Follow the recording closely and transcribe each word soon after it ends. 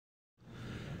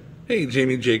Hey,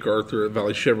 Jamie, Jake Arthur at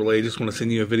Valley Chevrolet. Just want to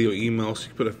send you a video email so you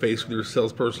can put a face with your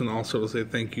salesperson. Also to say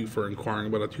thank you for inquiring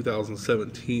about a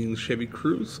 2017 Chevy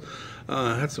Cruze.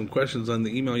 I had some questions on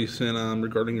the email you sent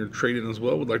regarding your trade-in as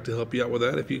well. Would like to help you out with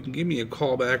that. If you can give me a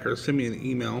call back or send me an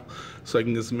email so I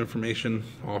can get some information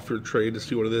off your trade to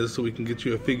see what it is so we can get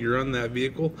you a figure on that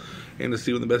vehicle and to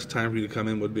see when the best time for you to come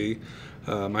in would be.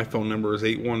 My phone number is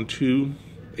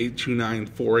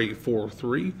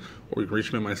 812-829-4843, or you can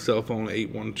reach me on my cell phone,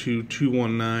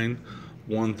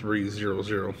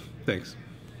 812-219-1300. Thanks.